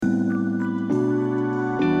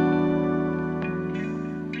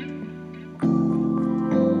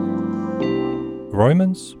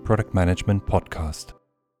Roman's Product Management Podcast.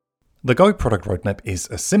 The Go Product Roadmap is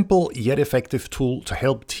a simple yet effective tool to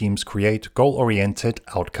help teams create goal-oriented,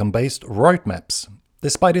 outcome-based roadmaps.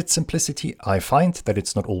 Despite its simplicity, I find that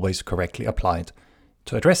it's not always correctly applied.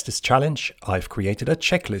 To address this challenge, I've created a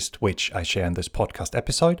checklist which I share in this podcast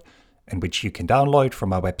episode and which you can download from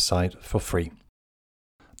my website for free.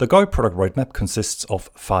 The Go Product Roadmap consists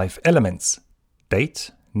of 5 elements: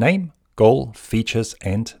 date, name, goal, features,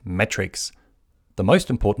 and metrics. The most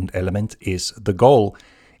important element is the goal.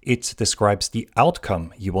 It describes the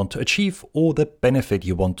outcome you want to achieve or the benefit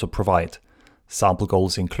you want to provide. Sample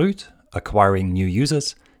goals include acquiring new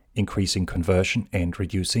users, increasing conversion, and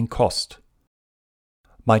reducing cost.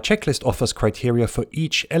 My checklist offers criteria for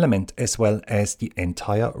each element as well as the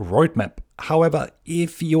entire roadmap. However,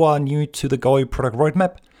 if you are new to the Go Product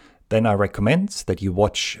Roadmap, then I recommend that you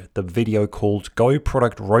watch the video called Go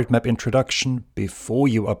Product Roadmap Introduction before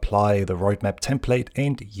you apply the roadmap template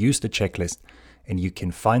and use the checklist. And you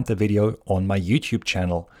can find the video on my YouTube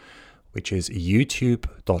channel, which is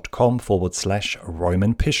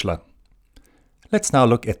youtube.com/Roman Pichler. Let's now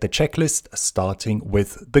look at the checklist, starting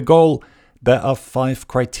with the goal. There are 5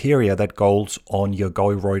 criteria that goals on your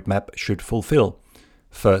Go roadmap should fulfill.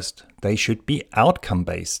 First, they should be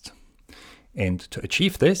outcome-based. And to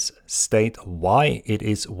achieve this, state why it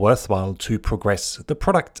is worthwhile to progress the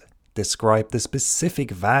product. Describe the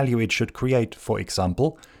specific value it should create, for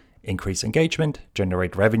example, increase engagement,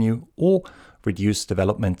 generate revenue, or reduce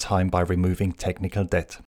development time by removing technical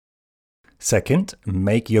debt. Second,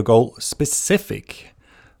 make your goal specific.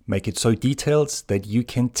 Make it so detailed that you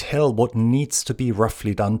can tell what needs to be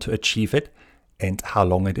roughly done to achieve it and how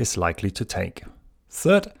long it is likely to take.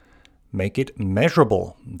 Third, make it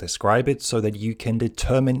measurable. Describe it so that you can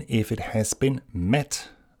determine if it has been met.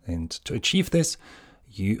 And to achieve this,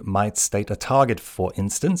 you might state a target, for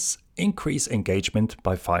instance, increase engagement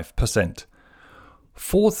by 5%.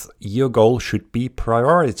 Fourth, your goal should be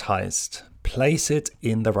prioritized. Place it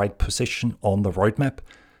in the right position on the roadmap,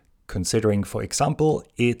 considering, for example,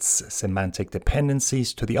 its semantic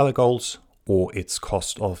dependencies to the other goals or its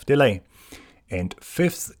cost of delay. And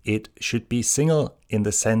fifth, it should be single in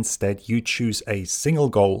the sense that you choose a single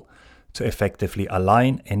goal to effectively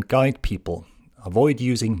align and guide people. Avoid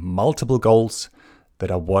using multiple goals that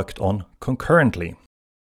are worked on concurrently.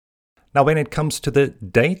 Now, when it comes to the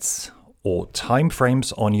dates or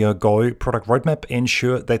timeframes on your Go product roadmap,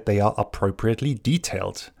 ensure that they are appropriately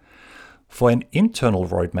detailed. For an internal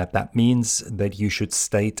roadmap, that means that you should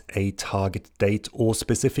state a target date or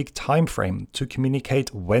specific timeframe to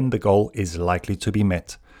communicate when the goal is likely to be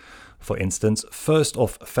met. For instance, 1st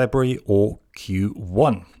of February or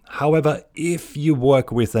Q1. However, if you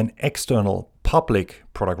work with an external public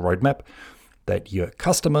product roadmap that your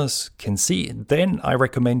customers can see, then I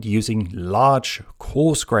recommend using large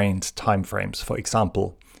coarse-grained timeframes, for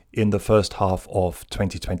example, in the first half of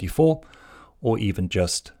 2024 or even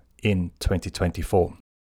just in 2024.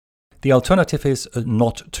 The alternative is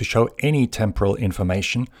not to show any temporal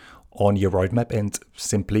information on your roadmap and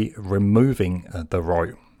simply removing the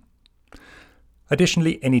row.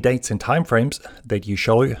 Additionally, any dates and timeframes that you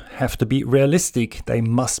show have to be realistic. They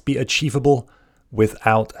must be achievable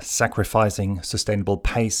without sacrificing sustainable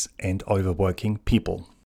pace and overworking people.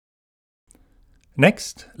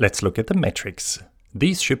 Next, let's look at the metrics.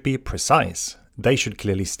 These should be precise. They should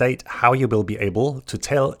clearly state how you will be able to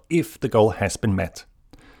tell if the goal has been met.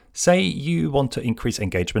 Say you want to increase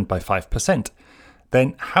engagement by 5%.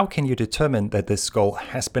 Then how can you determine that this goal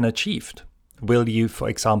has been achieved? Will you, for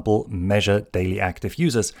example, measure daily active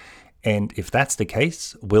users? And if that's the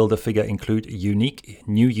case, will the figure include unique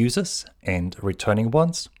new users and returning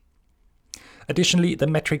ones? Additionally, the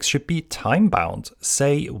metrics should be time-bound.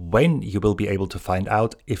 Say when you will be able to find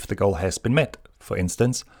out if the goal has been met. For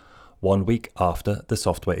instance, 1 week after the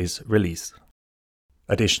software is released.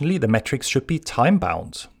 Additionally, the metrics should be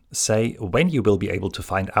time-bound. Say when you will be able to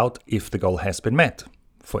find out if the goal has been met.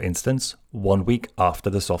 For instance, 1 week after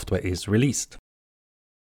the software is released.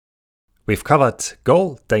 We've covered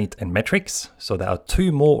goal, date, and metrics, so there are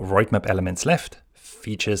 2 more roadmap elements left: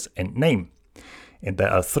 features and name. And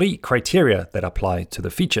there are 3 criteria that apply to the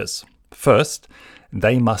features. First,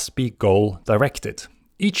 they must be goal-directed.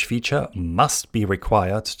 Each feature must be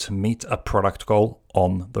required to meet a product goal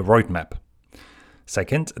on the roadmap.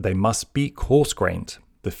 Second, they must be coarse-grained.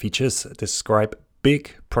 The features describe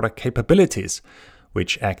big product capabilities,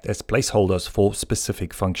 which act as placeholders for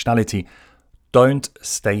specific functionality. Don't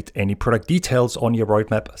state any product details on your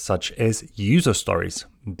roadmap, such as user stories.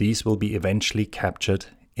 These will be eventually captured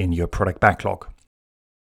in your product backlog.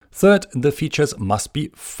 Third, the features must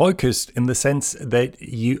be focused in the sense that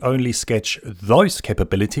you only sketch those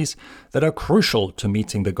capabilities that are crucial to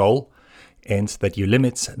meeting the goal and that you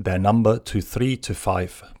limit their number to 3 to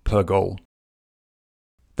 5 per goal.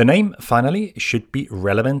 The name, finally, should be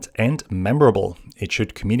relevant and memorable. It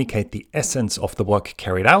should communicate the essence of the work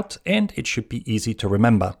carried out, and it should be easy to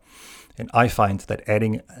remember. And I find that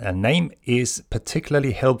adding a name is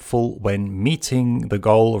particularly helpful when meeting the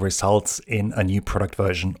goal results in a new product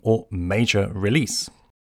version or major release.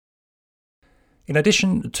 In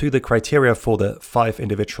addition to the criteria for the 5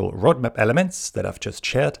 individual roadmap elements that I've just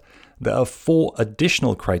shared, there are 4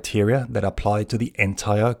 additional criteria that apply to the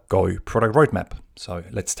entire Go product roadmap. So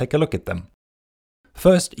let's take a look at them.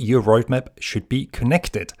 First, your roadmap should be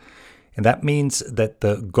connected. And that means that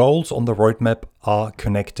the goals on the roadmap are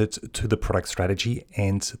connected to the product strategy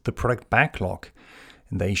and the product backlog.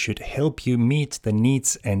 And they should help you meet the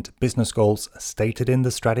needs and business goals stated in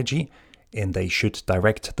the strategy, and they should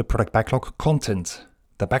direct the product backlog content.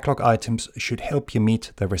 The backlog items should help you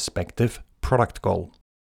meet the respective product goal.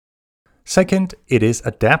 Second, it is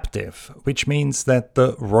adaptive, which means that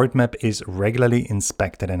the roadmap is regularly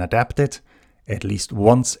inspected and adapted, at least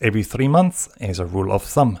once every 3 months as a rule of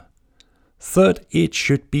thumb. Third, it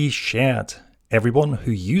should be shared. Everyone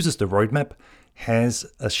who uses the roadmap has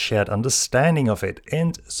a shared understanding of it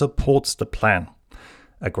and supports the plan.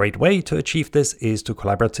 A great way to achieve this is to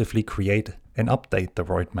collaboratively create and update the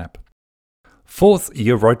roadmap. Fourth,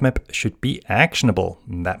 your roadmap should be actionable.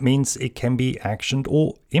 That means it can be actioned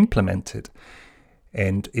or implemented,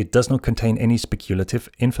 and it does not contain any speculative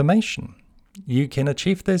information. You can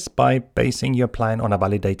achieve this by basing your plan on a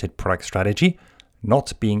validated product strategy,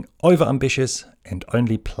 not being overambitious, and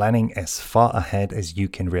only planning as far ahead as you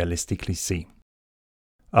can realistically see.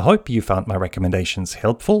 I hope you found my recommendations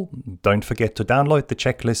helpful. Don't forget to download the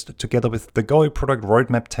checklist together with the Go product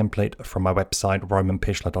roadmap template from my website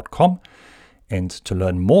romanpichler.com. And to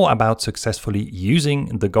learn more about successfully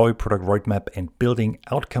using the Go product roadmap and building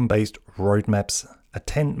outcome-based roadmaps,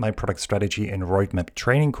 attend my product strategy and roadmap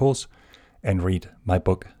training course and read my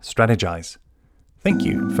book Strategize. Thank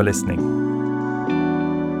you for listening.